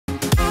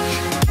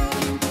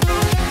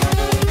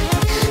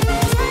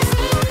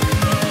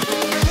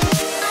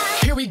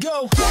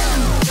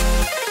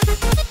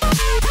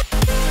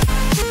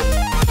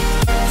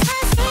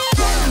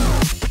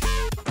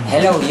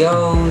Hello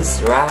yos,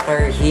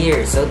 Rocker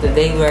here. So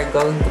today we're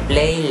going to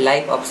play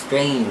Life of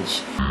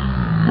Strange.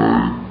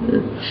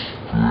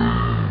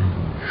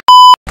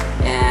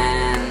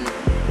 And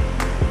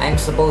I'm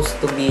supposed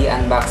to be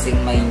unboxing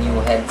my new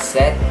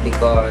headset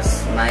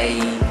because my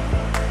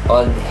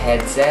old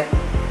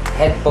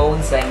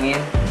headphones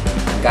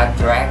got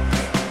cracked.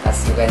 As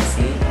you can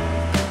see,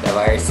 the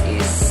wires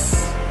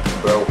is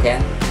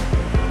broken.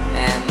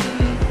 And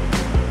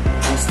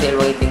I'm still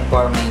waiting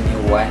for my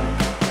new one.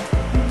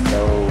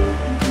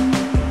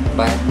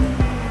 But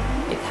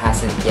it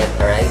hasn't yet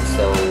arrived,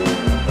 so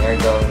we're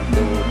going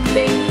to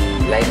play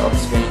Life of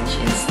Strange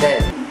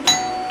instead.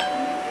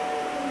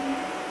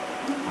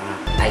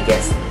 I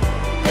guess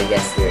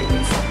here it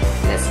is.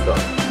 Let's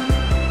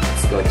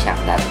go check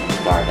that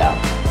door out.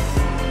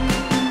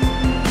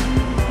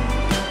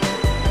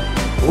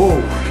 Oh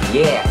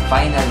yeah,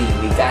 finally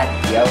we got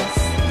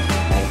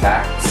my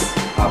box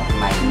of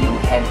my new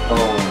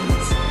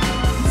headphones.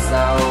 So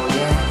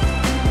yeah,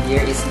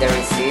 here is the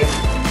receipt.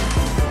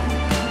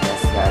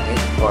 Got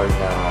it for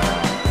the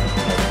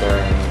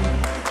return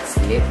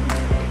slip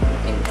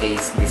in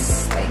case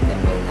this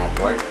item will not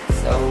work.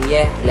 So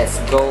yeah, let's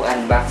go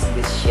unbox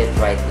this shit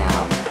right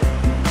now.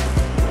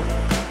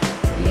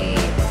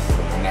 Yeah,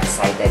 I'm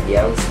excited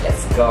yos.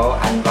 Let's go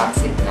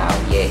unbox it now.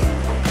 Yeah.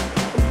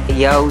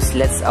 Yos,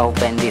 let's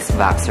open this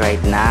box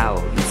right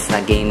now. It's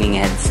a gaming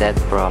headset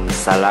from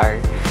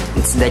Solar.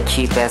 It's the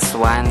cheapest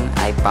one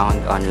I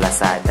found on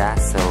Lazada.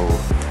 So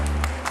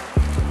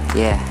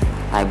yeah,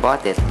 I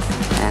bought it.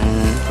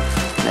 And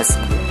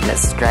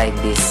let's try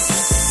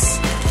this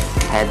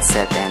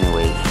headset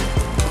anyway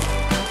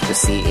to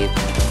see if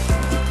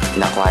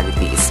the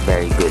quality is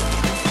very good.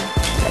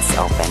 Let's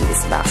open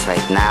this box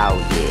right now.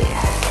 Yeah,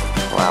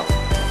 wow,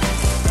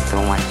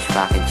 so much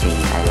packaging.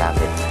 I love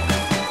it.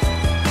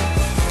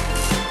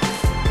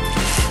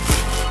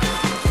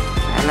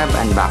 I love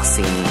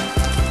unboxing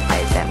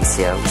items,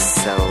 yo.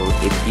 So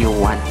if you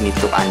want me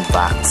to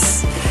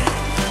unbox,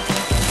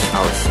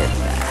 oh shit.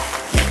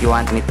 If you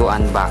want me to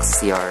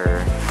unbox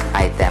your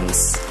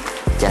items,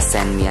 just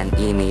send me an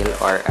email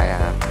or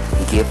a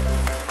gift.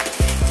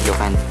 You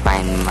can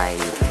find my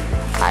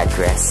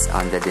address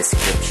on the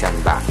description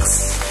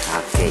box.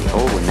 Okay,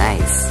 oh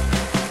nice.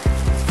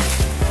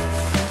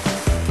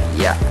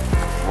 Yeah,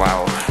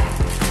 wow.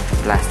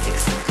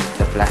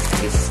 The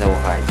plastic is so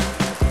hard.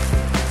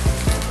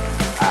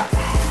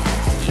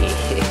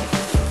 Yeah.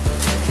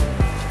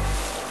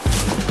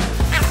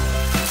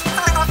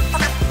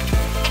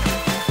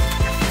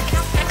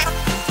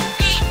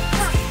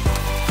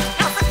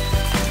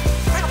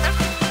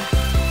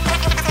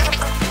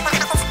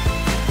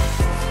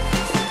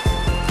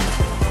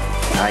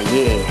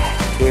 Yeah,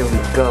 here we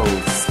go.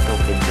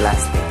 Stupid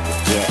plastic.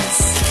 Yes.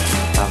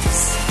 Oops.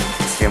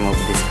 Let's remove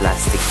this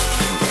plastic.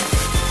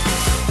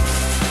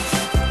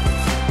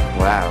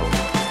 Wow.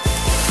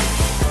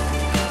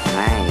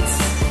 Nice.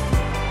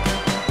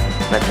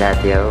 But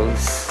that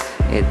yos,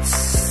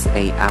 it's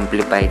a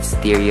amplified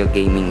stereo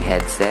gaming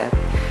headset.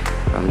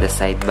 From the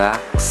side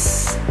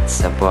box,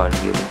 it's a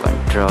volume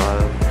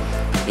control,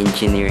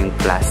 engineering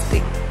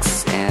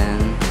plastics, and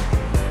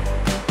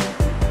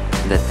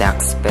the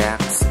tech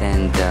specs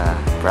and the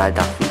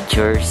product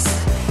features.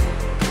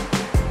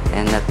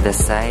 And at the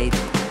side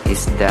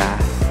is the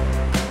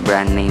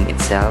brand name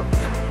itself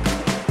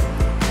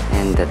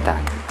and the tag.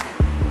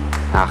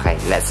 Okay,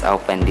 let's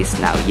open this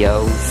now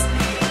yos.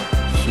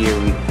 Here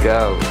we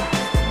go.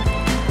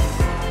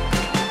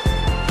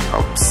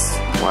 Oops,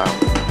 wow.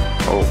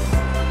 Oh,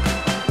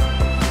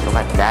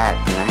 look at that,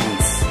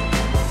 nice.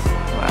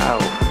 Wow,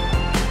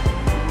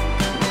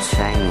 it's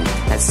shiny.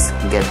 Let's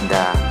get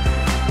the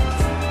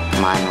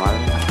manual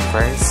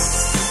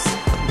first.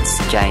 It's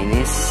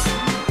Chinese.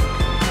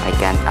 I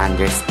can't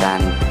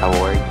understand a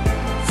word,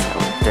 so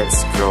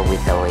let's throw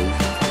it away.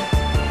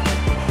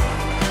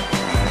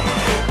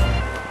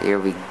 Here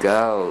we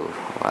go.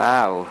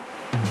 Wow.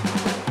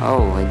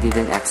 Oh, I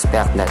didn't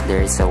expect that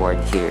there is a word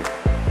here.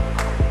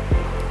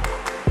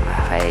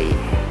 Okay,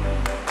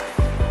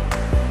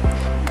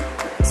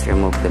 let's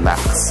remove the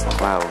box.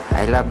 Wow,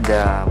 I love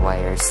the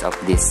wires of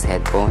these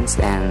headphones,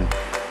 and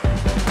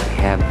we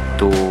have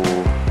two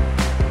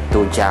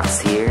jacks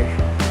here.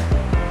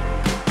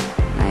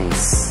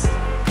 Nice.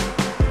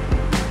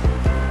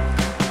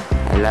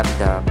 I love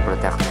the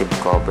protective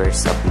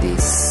covers of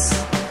these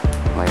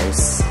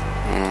wires,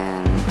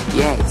 and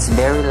yeah, it's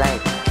very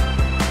light.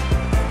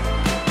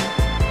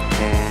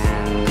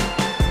 And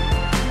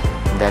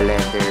the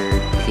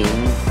leather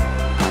pin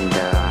on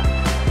the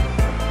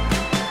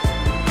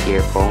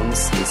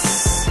earphones is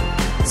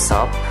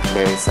soft,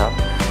 very soft.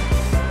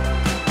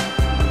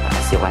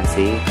 As you can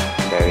see,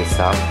 very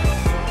soft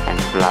and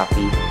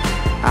fluffy.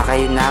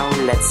 Okay, now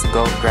let's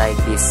go try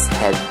these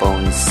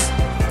headphones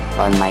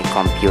on my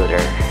computer.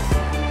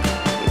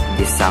 If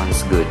this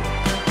sounds good.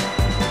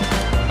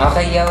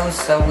 Okay, yo,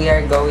 so we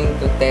are going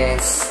to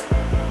test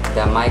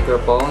the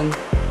microphone.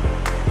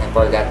 I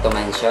forgot to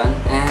mention,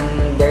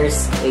 and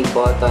there's a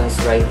buttons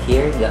right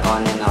here, the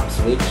on and off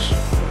switch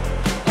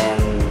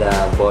and the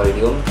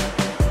volume.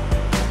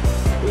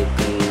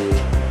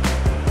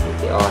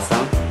 pretty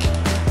awesome.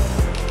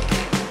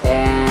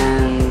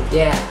 And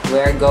yeah,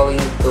 we're going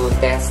to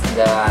test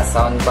the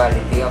sound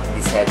quality of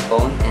this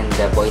headphone and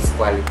the voice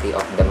quality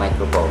of the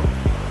microphone.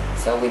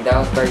 So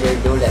without further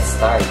ado, let's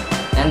start.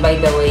 And by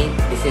the way,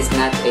 this is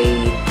not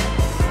a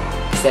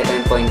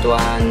 7.1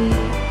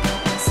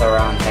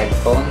 surround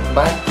headphone,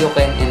 but you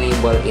can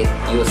enable it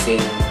using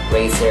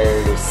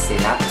Razer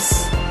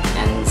Synapse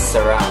and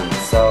surround.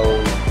 So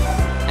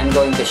I'm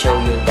going to show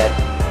you that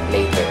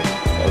later.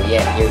 So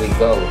yeah, here we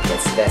go.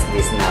 Let's test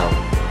this now.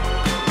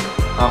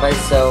 Okay,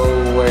 so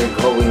we're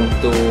going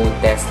to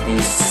test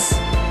these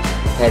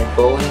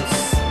headphones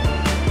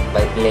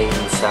by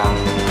playing some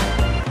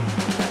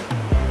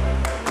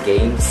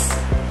games,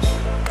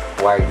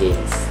 war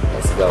games.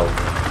 Let's go.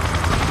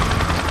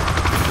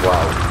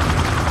 Wow,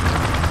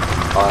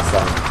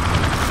 awesome.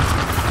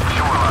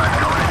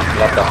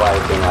 Love the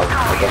quality now.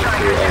 I can't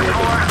hear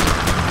anything.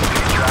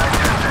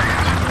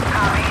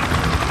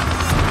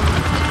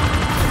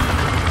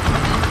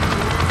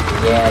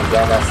 Yeah,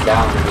 got us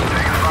down.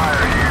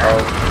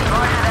 Oh,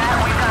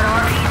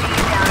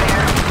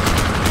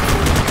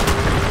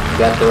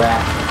 got the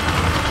rat.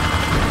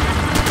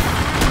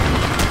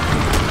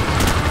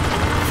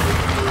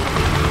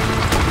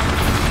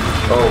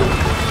 Oh,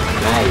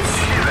 nice.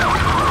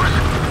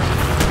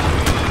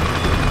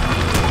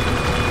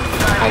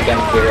 I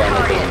can't hear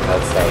anything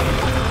outside.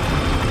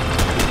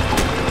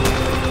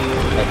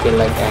 I feel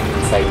like I'm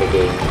inside the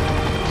game.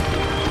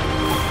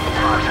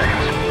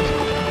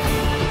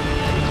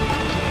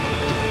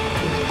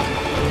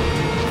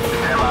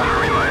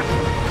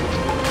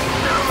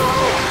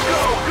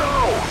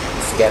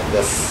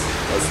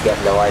 Let's get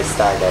the war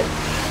started.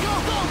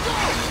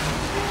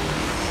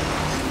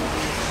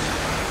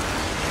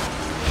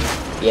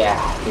 Yeah,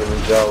 here we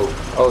go.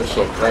 Oh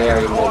shit, why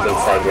are you moving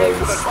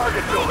sideways?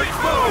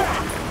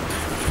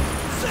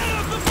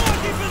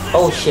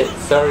 Oh shit,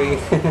 sorry.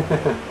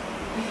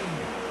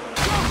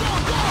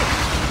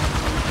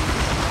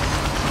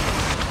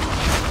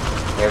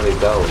 Here we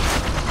go.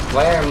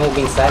 Why are you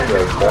moving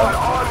sideways, bro?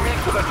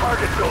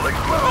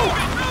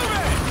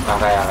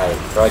 Okay,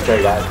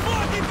 roger that.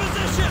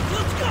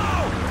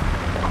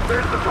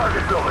 There's the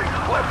target building.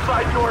 Left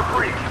side door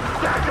breach.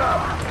 Back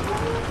up.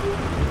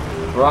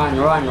 Run.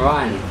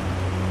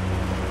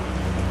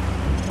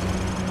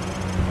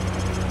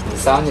 The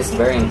sound is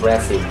very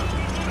impressive.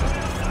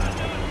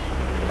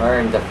 Where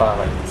are the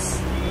fuckers?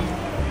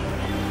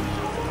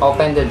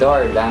 Open the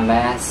door,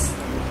 dumbass.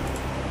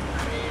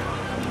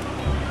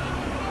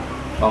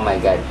 Oh my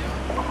god.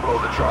 Blow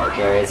the charge.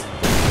 Here is.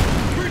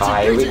 Ah,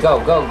 here we go.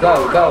 Go.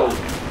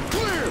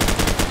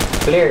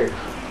 Clear.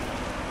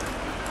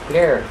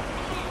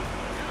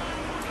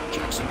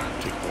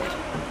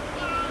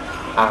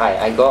 Okay,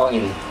 I go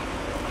in.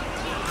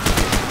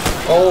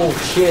 Oh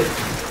shit.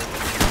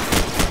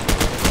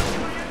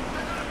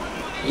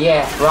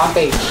 Yeah,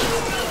 rampage.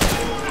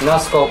 No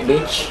scope,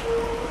 bitch.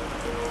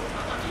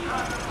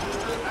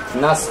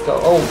 No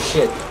scope. Oh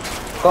shit.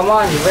 Come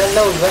on,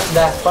 reload. What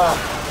the fuck?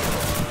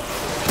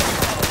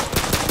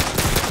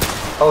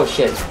 Oh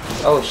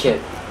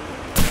shit.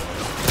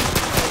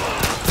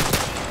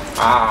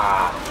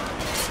 Ah.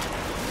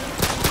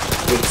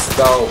 Let's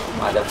go,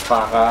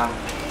 motherfucker.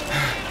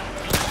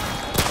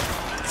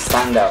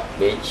 Stand up,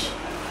 bitch.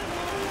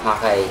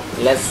 Okay,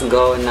 let's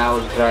go now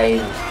try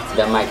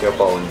the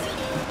microphone.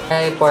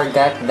 I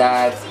forgot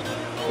that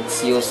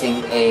it's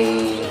using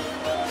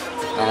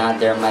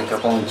another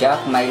microphone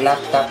jack. My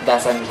laptop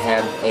doesn't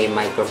have a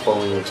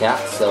microphone jack,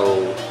 so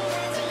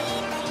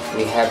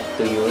we have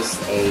to use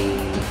a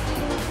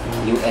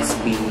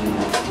USB,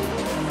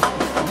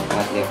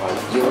 what do you call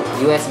it?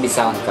 USB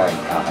sound card.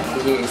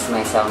 Okay, here is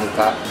my sound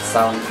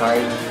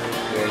card.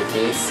 Here it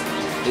is.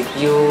 If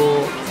you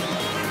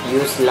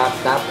use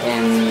laptop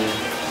and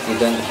you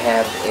don't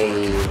have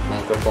a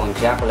microphone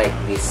jack like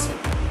this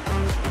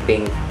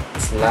pink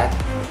slot,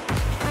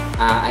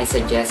 I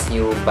suggest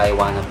you buy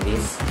one of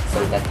these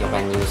so that you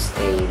can use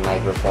a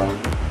microphone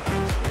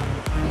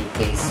in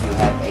case you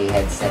have a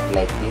headset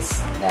like this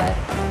that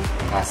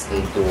has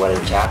a dual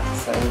jack.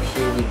 So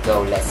here we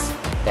go, let's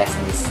test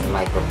this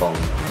microphone.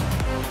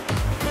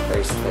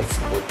 First, let's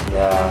put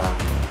the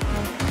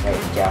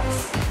head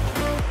jacks.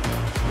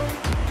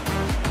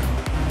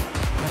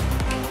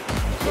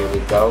 Here we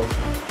go,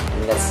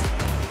 and let's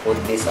put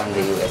this on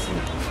the USB.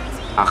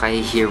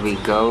 Okay, here we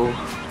go.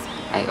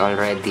 I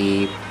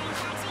already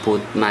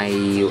put my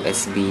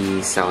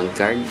USB sound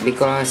card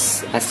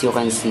because as you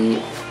can see,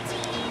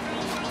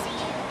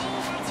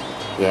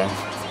 yeah,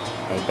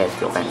 I bet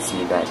you can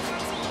see that.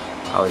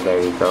 Oh, there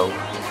you go.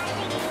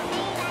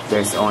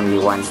 There's only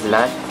one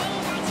slot,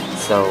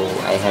 so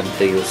I have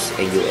to use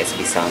a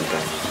USB sound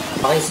card.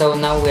 Okay, so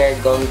now we are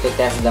going to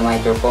test the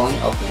microphone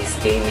of this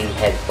gaming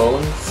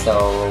headphone.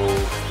 So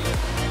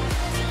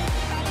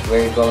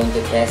we're going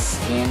to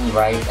test him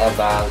right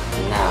about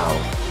now.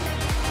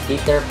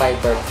 Peter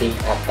Piper pick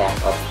a pack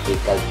of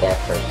pickled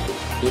pepper.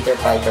 Peter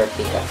Piper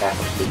pick a pack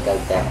of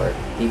pickled pepper.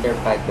 Peter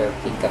Piper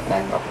pick a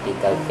pack of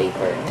pickled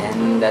paper.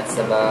 And that's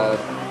about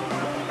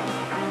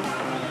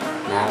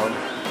now.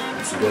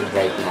 It's good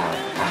right now.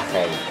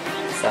 Okay.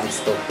 Some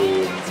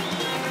stupid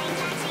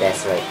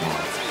test right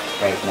now.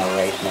 Right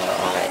now.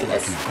 Okay,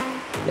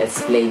 let's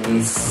play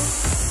this.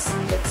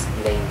 Let's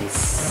play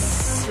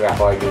this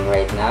recording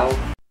right now.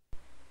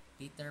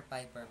 Peter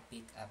Piper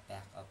pick a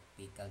pack of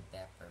pickled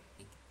pepper.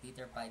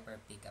 Peter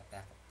Piper pick a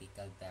pack of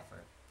pickled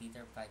pepper.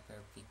 Peter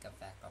Piper pick a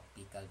pack of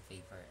pickled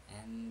paper.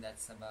 And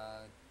that's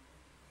about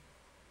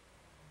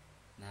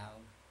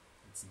now.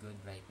 It's good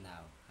right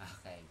now.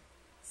 Okay.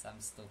 Some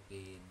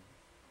stupid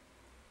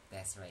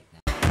test right now.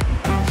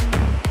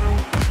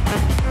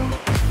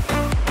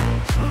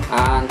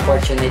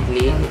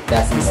 Unfortunately, it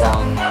doesn't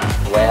sound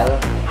well.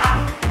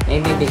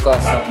 Maybe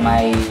because of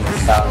my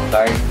sound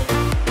card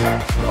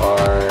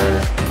or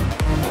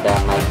the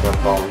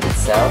microphone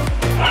itself.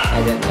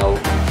 I don't know.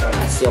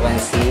 As you can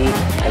see,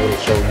 I will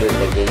show you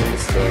the game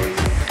is very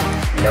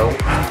low.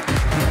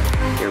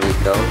 Here we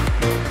go.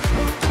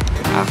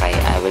 Okay,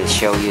 I will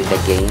show you the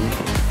game.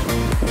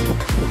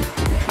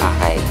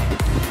 Okay.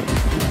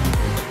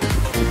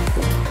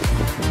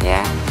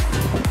 Yeah.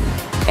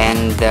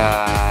 And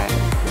the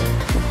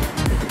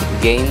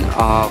gain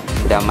of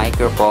the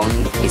microphone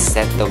is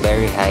set to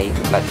very high,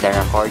 but the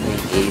recording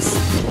is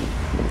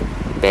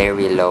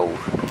very low.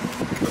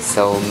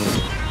 So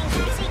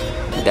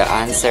the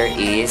answer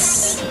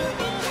is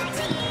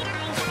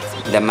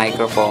the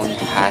microphone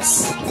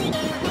has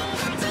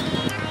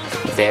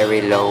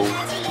very low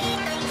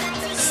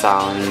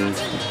sounds.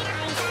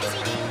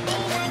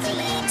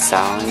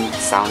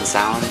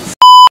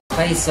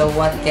 Okay, so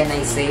what can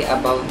I say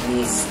about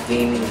this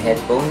gaming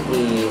headphone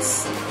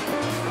is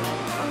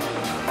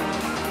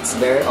it's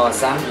very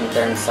awesome in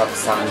terms of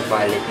sound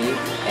quality,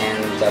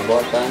 and the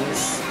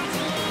buttons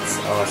is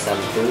awesome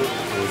too,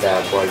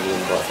 the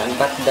volume button.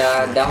 But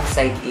the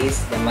downside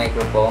is the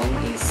microphone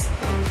is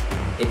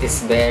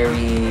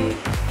very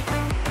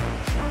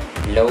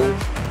low,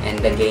 and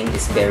the gain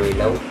is very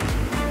low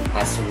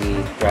as we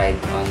tried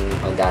on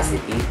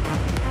Audacity.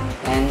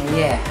 And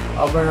yeah,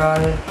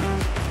 overall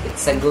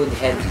it's a good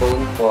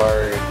headphone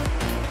for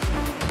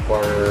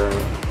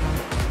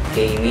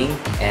gaming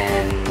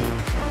and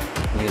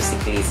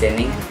music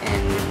listening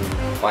and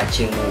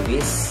watching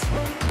movies.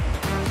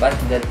 But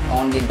the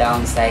only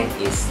downside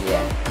is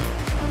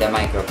the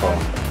microphone.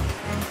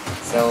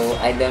 So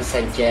I don't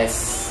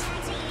suggest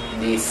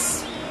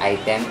this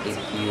item if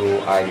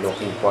you are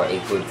looking for a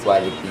good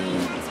quality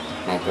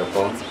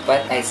microphone,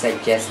 but I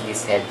suggest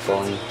this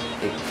headphone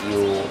if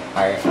you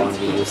are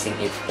only using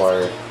it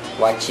for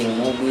watching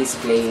movies,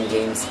 playing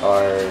games,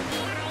 or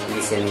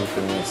listening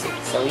to music.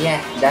 So yeah,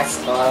 that's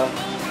all.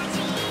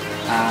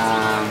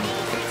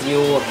 If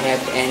you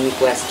have any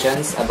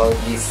questions about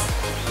this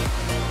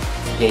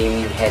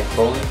gaming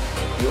headphone,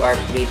 you are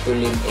free to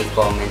leave a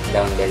comment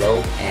down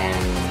below.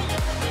 And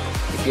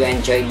if you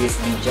enjoyed this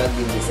video,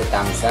 give this a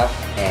thumbs up.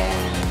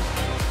 And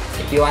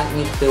if you want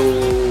me to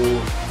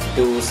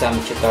do some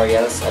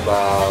tutorials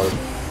about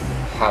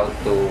how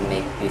to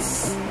make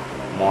this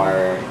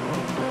more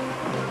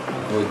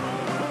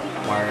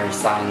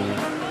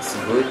sounds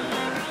good,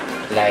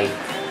 like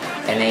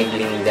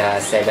enabling the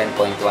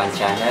 7.1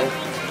 channel,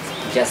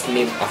 just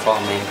leave a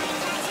comment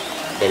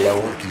below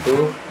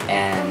too.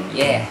 And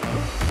yeah,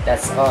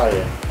 that's all.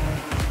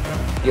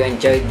 If you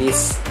enjoyed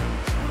this,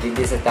 give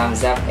this a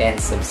thumbs up and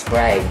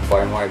subscribe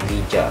for more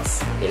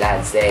videos.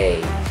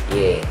 Piladze.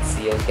 Yeah,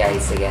 see you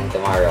guys again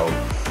tomorrow.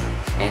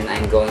 And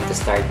I'm going to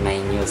start my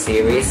new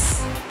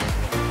series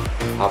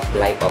of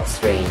Life of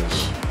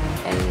Strange,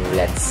 and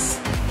let's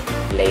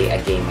play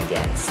a game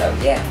again. So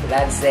yeah,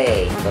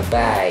 Piladze. Bye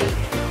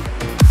bye.